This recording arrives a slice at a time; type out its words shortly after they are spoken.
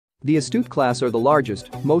The Astute-class are the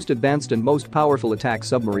largest, most advanced and most powerful attack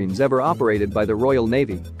submarines ever operated by the Royal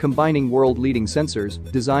Navy, combining world-leading sensors,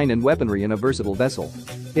 design and weaponry in a versatile vessel.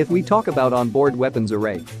 If we talk about onboard weapons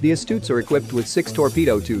array, the Astutes are equipped with 6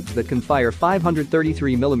 torpedo tubes that can fire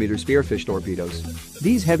 533mm spearfish torpedoes.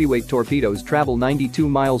 These heavyweight torpedoes travel 92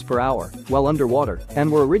 miles per hour while underwater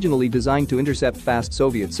and were originally designed to intercept fast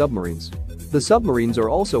Soviet submarines. The submarines are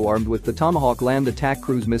also armed with the Tomahawk land attack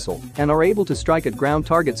cruise missile and are able to strike at ground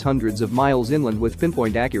targets hundreds of miles inland with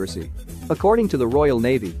pinpoint accuracy. According to the Royal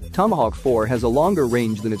Navy, Tomahawk 4 has a longer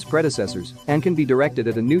range than its predecessors and can be directed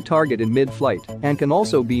at a new target in mid-flight and can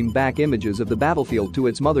also beam back images of the battlefield to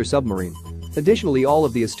its mother submarine. Additionally, all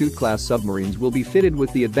of the Astute-class submarines will be fitted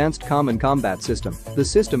with the Advanced Common Combat System. The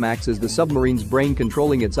system acts as the submarine's brain,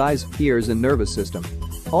 controlling its eyes, ears and nervous system.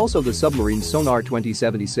 Also, the submarine's sonar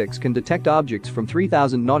 2076 can detect objects from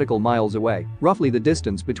 3,000 nautical miles away, roughly the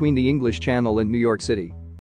distance between the English Channel and New York City.